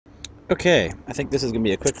Okay, I think this is going to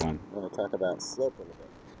be a quick one. We're going to talk about slope a little bit.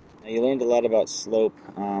 Now, you learned a lot about slope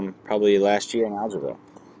probably last year in algebra.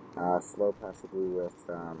 Slope has to do with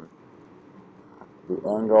the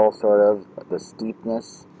angle, sort of, the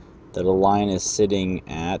steepness that a line is sitting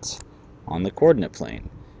at on the coordinate plane.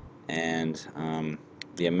 And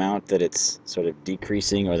the amount that it's sort of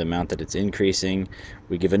decreasing or the amount that it's increasing,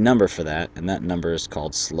 we give a number for that, and that number is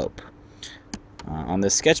called slope. On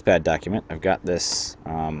this sketchpad document, I've got this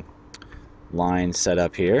line set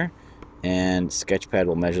up here, and sketchpad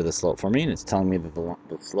will measure the slope for me, and it's telling me that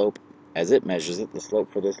the slope, as it measures it, the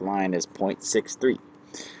slope for this line is 0.63.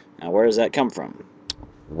 Now, where does that come from?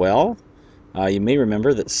 Well, you may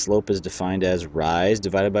remember that slope is defined as rise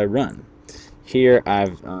divided by run. Here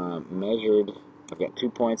I've measured, I've got 2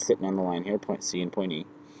 points sitting on the line here, point C and point E.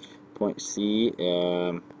 Point C,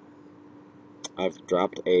 I've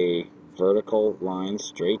dropped a vertical line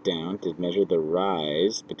straight down to measure the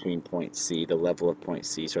rise between point C, the level of point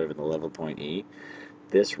C, sort of in the level of point E.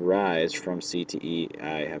 This rise from C to E,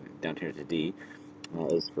 I have down here to D,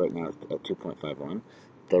 is right now at 2.51.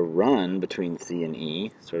 The run between C and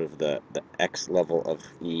E, sort of the X level of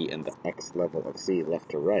E and the X level of C, left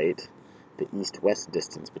to right, the east-west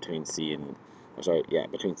distance between C and,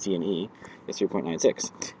 between C and E is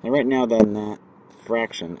 3.96. And right now, then, that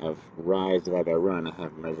fraction of rise divided by run I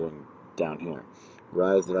have measuring down here.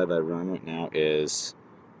 Rise divided by run right now is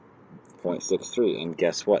 0.63, and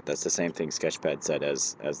guess what? That's the same thing Sketchpad said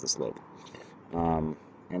as the slope. And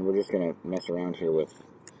we're just going to mess around here with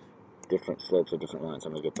different slopes of different lines.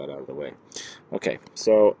 I'm going to get that out of the way. Okay,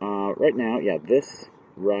 so right now, yeah, this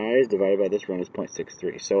rise divided by this run is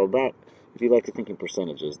 0.63. So about, if you like to think in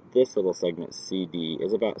percentages, this little segment CD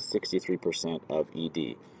is about 63% of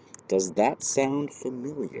ED. Does that sound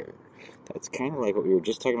familiar? That's kind of like what we were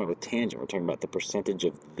just talking about with tangent. We're talking about the percentage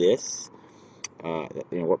of this,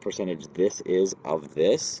 what percentage this is of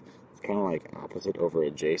this. It's kind of like opposite over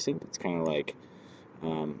adjacent. It's kind of like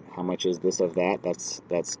how much is this of that?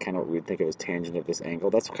 That's kind of what we'd think of as tangent of this angle.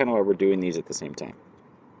 That's kind of why we're doing these at the same time.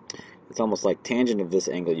 It's almost like tangent of this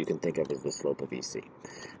angle you can think of as the slope of EC.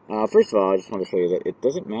 First of all, I just want to show you that it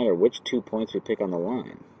doesn't matter which 2 points we pick on the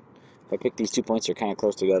line. If I pick these 2 points, they're kind of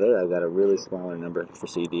close together. I've got a really smaller number for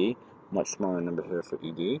CD, much smaller number here for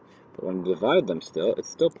ED. But when you divide them still, it's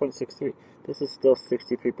still 0.63. This is still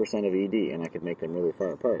 63% of ED, and I could make them really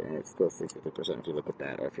far apart, and it's still 63% if you look at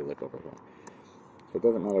that, or if you look over here. So it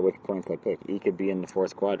doesn't matter which points I pick. E could be in the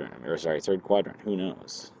third quadrant. Who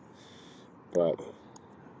knows? But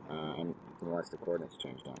unless the coordinates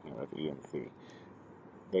change down here, like E and C,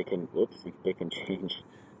 they can change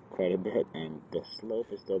quite a bit, and the slope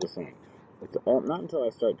is still the same. It's not until I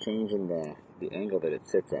start changing the angle that it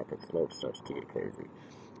sits at that slope starts to get crazy.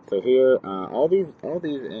 So here, all these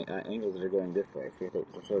angles that are going this way, so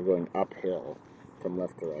they're sort of going uphill from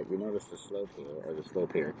left to right. You notice the slope here, or the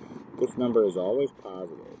slope here. This number is always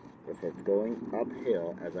positive if it's going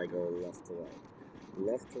uphill as I go left to right.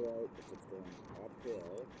 Left to right, if it's going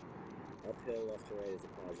uphill, left to right is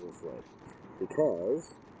a positive slope.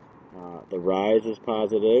 Because the rise is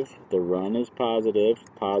positive, the run is positive,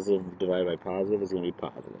 positive divided by positive is going to be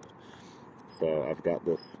positive. So I've got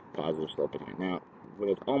this positive slope in here. Now, when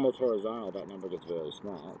it's almost horizontal, that number gets very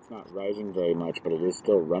small. It's not rising very much, but it is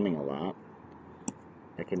still running a lot.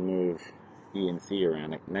 I can move E and C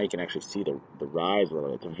around. Now you can actually see the rise a little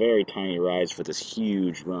bit. It's a very tiny rise for this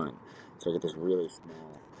huge run. So I get this really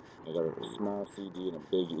small, I got a small CD and a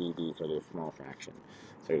big ED, so I get a small fraction.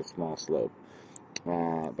 So I get a small slope.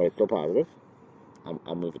 But it's still positive.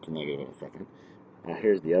 I'll move it to negative in a second.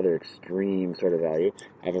 Here's the other extreme sort of value.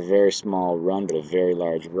 I have a very small run, but a very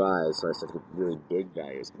large rise, so I start to get really big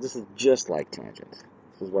values. This is just like tangent.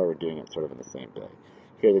 This is why we're doing it sort of in the same day.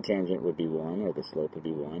 Here the tangent would be 1, or the slope would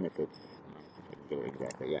be 1, if it's, if I can get it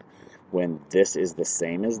exactly, yeah. When this is the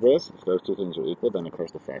same as this, if those two things are equal, then of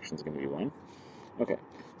course the fraction is going to be 1. Okay,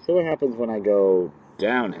 so what happens when I go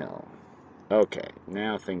downhill? Okay,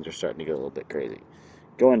 now things are starting to get a little bit crazy.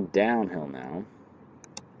 Going downhill now,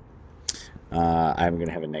 I'm going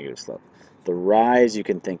to have a negative slope. The rise you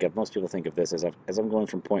can think of, most people think of this as I'm going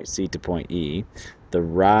from point C to point E, the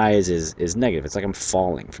rise is negative. It's like I'm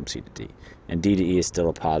falling from C to D. And D to E is still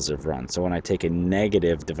a positive run. So when I take a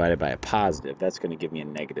negative divided by a positive, that's going to give me a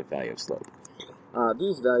negative value of slope.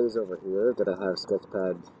 These values over here that I have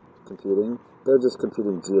Sketchpad computing, they're just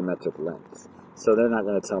computing geometric lengths. So they're not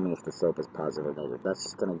going to tell me if the slope is positive or negative. That's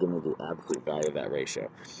just going to give me the absolute value of that ratio.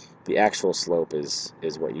 The actual slope is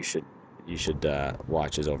what you should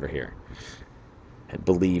watch is over here,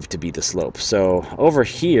 believed to be the slope. So over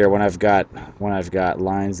here, when I've got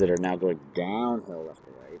lines that are now going downhill left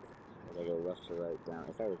to right, as I go left to right down.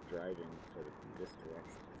 If I was driving sort of this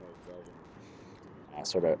direction, if I was driving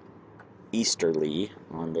sort of easterly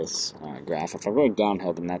on this graph, if I'm going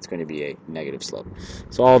downhill, then that's going to be a negative slope.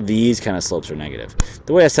 So all these kind of slopes are negative.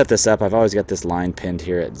 The way I set this up, I've always got this line pinned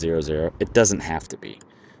here at 0, 0. It doesn't have to be.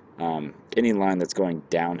 Any line that's going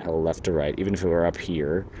downhill left to right, even if it were up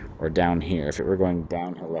here or down here, if it were going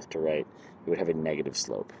downhill left to right, it would have a negative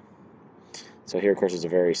slope. So here, of course, is a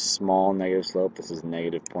very small negative slope. This is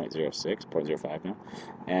negative 0.06, 0.05 now.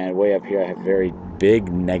 And way up here, I have very big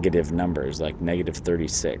negative numbers, like negative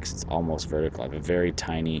 36. It's almost vertical. I had a very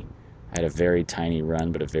tiny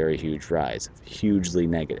run, but a very huge rise. Hugely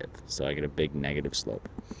negative. So I get a big negative slope.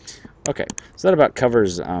 Okay, so that about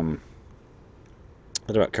covers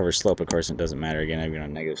slope. Of course, it doesn't matter. Again, I'm going to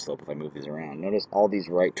negative slope if I move these around. Notice all these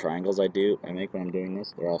right triangles I make when I'm doing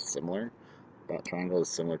this, they're all similar. That triangle is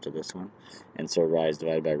similar to this one, and so rise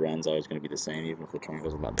divided by run is always going to be the same, even if the triangle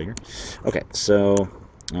is a lot bigger. Okay, so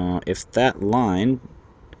if that line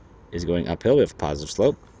is going uphill, we have a positive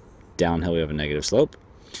slope. Downhill, we have a negative slope.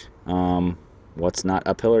 What's not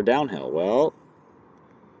uphill or downhill? Well,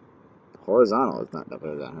 horizontal is not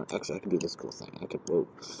uphill or downhill. Actually, I can do this cool thing.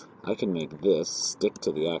 I can make this stick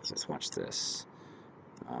to the axis. Watch this.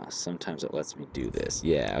 Sometimes it lets me do this.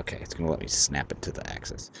 Yeah, okay, it's going to let me snap it to the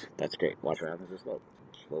axis. That's great. Watch what happens to slope.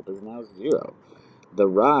 Slope is now 0. The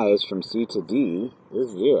rise from C to D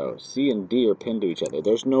is 0. C and D are pinned to each other.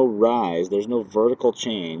 There's no rise, there's no vertical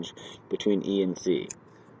change between E and C.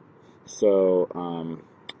 So,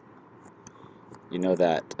 you know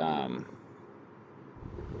that,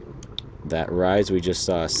 that rise we just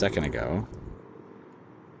saw a second ago.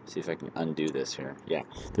 See if I can undo this here. Yeah,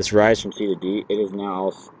 this rise from C to D, it is now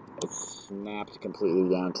it's snapped completely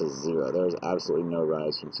down to 0. There is absolutely no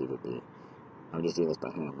rise from C to D. I'm just doing this by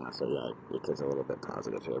hand now, so yeah, it gets a little bit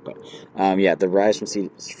positive here. But yeah, the rise from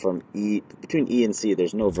between E and C,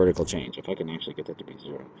 there's no vertical change. If I can actually get that to be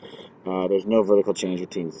 0, there's no vertical change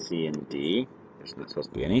between C and D. There's not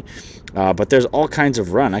supposed to be any. But there's all kinds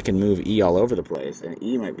of run. I can move E all over the place, and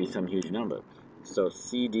E might be some huge number. So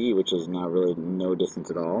CD, which is now really no distance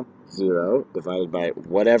at all, 0, divided by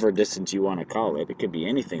whatever distance you want to call it. It could be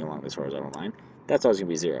anything along this horizontal line. That's always going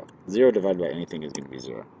to be 0. 0 divided by anything is going to be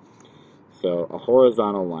 0. So a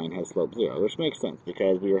horizontal line has slope 0, which makes sense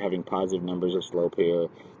because we were having positive numbers of slope here.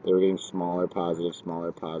 They were getting smaller, positive,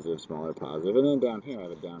 smaller, positive, smaller, positive. And then down here I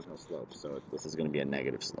have a downhill slope, so this is going to be a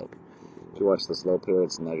negative slope. If you watch the slope here,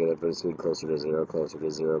 it's negative, but it's getting closer to 0, closer to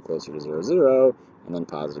 0, closer to 0, 0, and then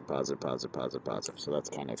positive, positive, positive, positive, positive. So that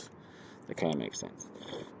kind of makes sense.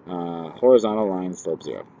 Horizontal line, slope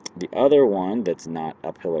 0. The other one that's not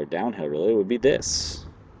uphill or downhill really would be this.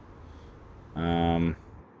 And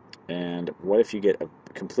what if you get a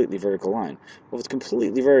completely vertical line? Well, if it's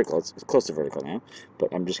completely vertical, it's close to vertical now,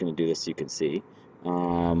 but I'm just going to do this so you can see.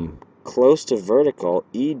 Close to vertical,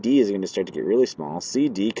 ED is going to start to get really small.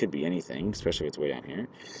 CD could be anything, especially if it's way down here.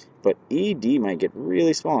 But ED might get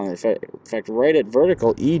really small. In fact, right at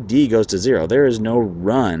vertical, ED goes to 0. There is no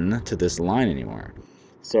run to this line anymore.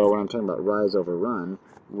 So when I'm talking about rise over run,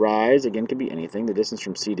 rise, again, could be anything. The distance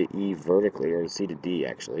from C to E vertically, or C to D,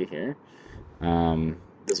 actually, here.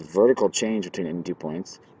 This vertical change between any 2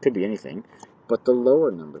 points could be anything, but the lower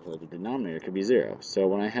number here, the denominator, could be 0. So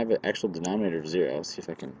when I have an actual denominator of 0, see if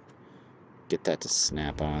I can get that to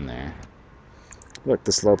snap on there. Look,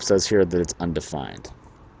 the slope says here that it's undefined.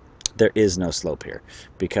 There is no slope here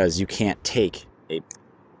because you can't take a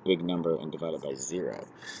big number and divide it by 0.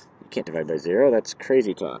 You can't divide by 0. That's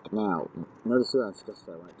crazy talk. Now, notice here on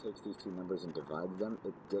Sketchpad, when it takes these two numbers and divides them,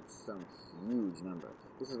 it gets some huge number.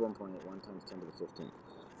 This is 1.81 times 10 to the 15th.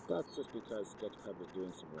 That's just because Sketchpad was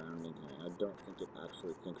doing some rounding here, and I don't think it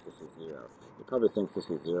actually thinks this is 0. It probably thinks this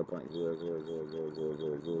is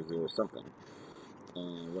 0.000000000 something.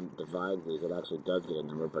 And when it divides these, it actually does get a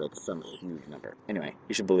number, but it's some huge number. Anyway,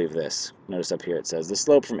 you should believe this. Notice up here it says the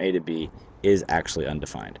slope from A to B is actually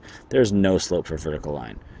undefined. There's no slope for a vertical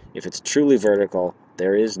line. If it's truly vertical,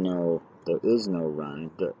 there is no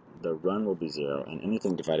run. The run will be 0, and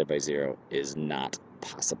anything divided by 0 is not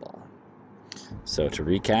possible. So to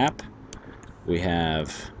recap, we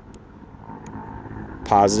have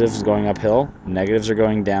positives going uphill, negatives are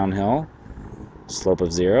going downhill, slope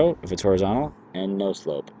of 0 if it's horizontal, and no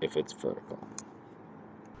slope if it's vertical.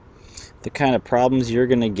 The kind of problems you're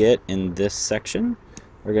going to get in this section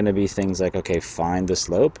are going to be things like, okay, find the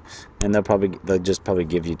slope, and they'll just probably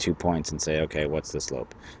give you 2 points and say, okay, what's the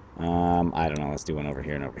slope? I don't know, let's do one over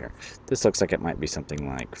here and over here. This looks like it might be something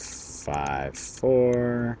like 5,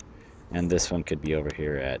 4, and this one could be over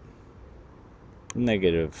here at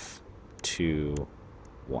 -2,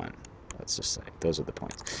 1. Let's just say those are the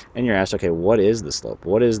points. And you're asked, okay, what is the slope?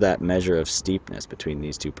 What is that measure of steepness between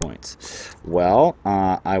these 2 points? Well,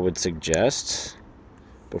 I would suggest,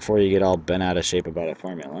 before you get all bent out of shape about a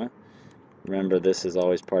formula, remember this is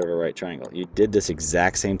always part of a right triangle. You did this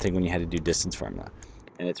exact same thing when you had to do distance formula.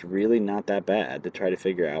 And it's really not that bad to try to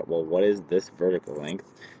figure out, well, what is this vertical length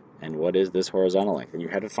and what is this horizontal length? And you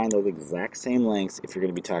have to find those exact same lengths if you're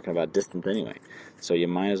going to be talking about distance anyway. So you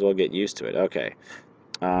might as well get used to it. Okay.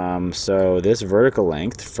 So this vertical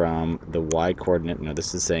length from the y coordinate,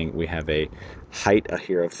 this is saying we have a height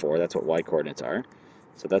here of 4. That's what y coordinates are.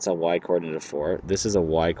 So that's a y coordinate of 4. This is a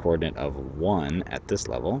y coordinate of 1 at this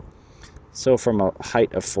level. So from a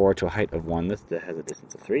height of 4 to a height of 1, this has a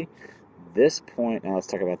distance of 3. This point, now let's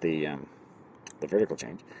talk about the vertical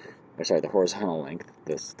change. Or sorry, the horizontal length,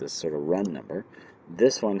 this sort of run number.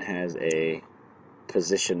 This one has a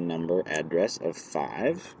position number address of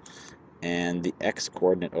 5. And the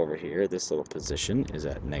x-coordinate over here, this little position, is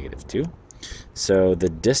at -2. So the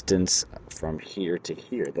distance from here to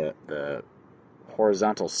here, the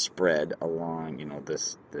horizontal spread along,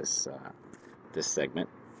 this segment,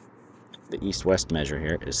 the east-west measure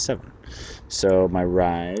here is 7. So my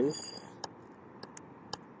rise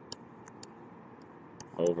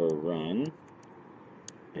over run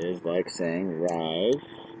is like saying rise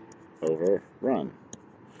over run,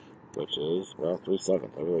 which is, well,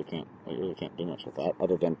 3/7. I really can't do much with that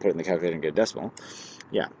other than put it in the calculator and get a decimal.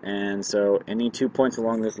 Yeah, and so any 2 points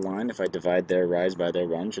along this line, if I divide their rise by their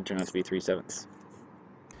run, should turn out to be 3/7.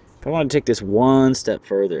 If I want to take this one step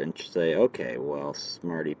further and say, okay, well,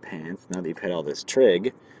 smarty pants, now that you've had all this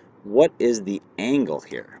trig, what is the angle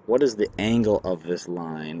here? What is the angle of this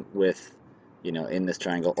line with, in this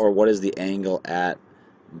triangle, or what is the angle at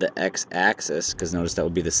the x-axis? Because notice that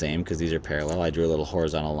would be the same because these are parallel. I drew a little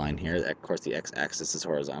horizontal line here. Of course, the x-axis is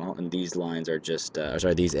horizontal, and these lines are just,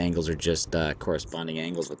 these angles are just corresponding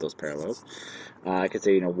angles with those parallels. I could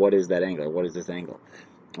say, what is that angle? What is this angle?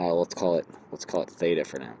 Let's call it theta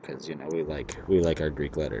for now, because we like our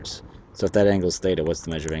Greek letters. So if that angle is theta, what's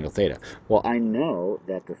the measure of angle theta? Well, I know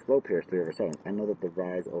that the slope here is 3/7. I know that the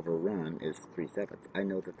rise over run is 3/7. I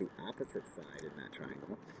know that the opposite side in that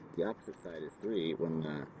triangle, the opposite side is 3 when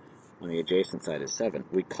the adjacent side is 7.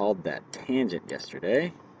 We called that tangent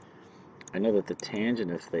yesterday. I know that the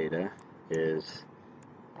tangent of theta is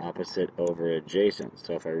opposite over adjacent.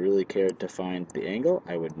 So if I really cared to find the angle,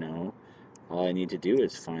 I would know all I need to do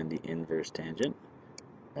is find the inverse tangent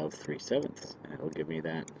of 3/7, and it'll give me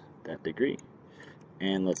that degree.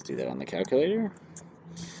 And let's do that on the calculator.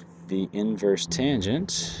 The inverse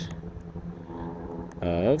tangent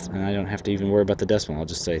of, and I don't have to even worry about the decimal, I'll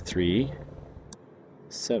just say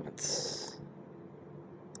 3/7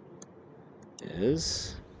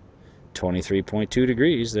 is 23.2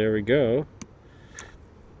 degrees. There we go.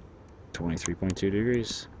 23.2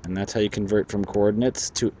 degrees. And that's how you convert from coordinates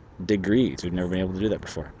to degrees. We've never been able to do that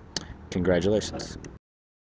before. Congratulations.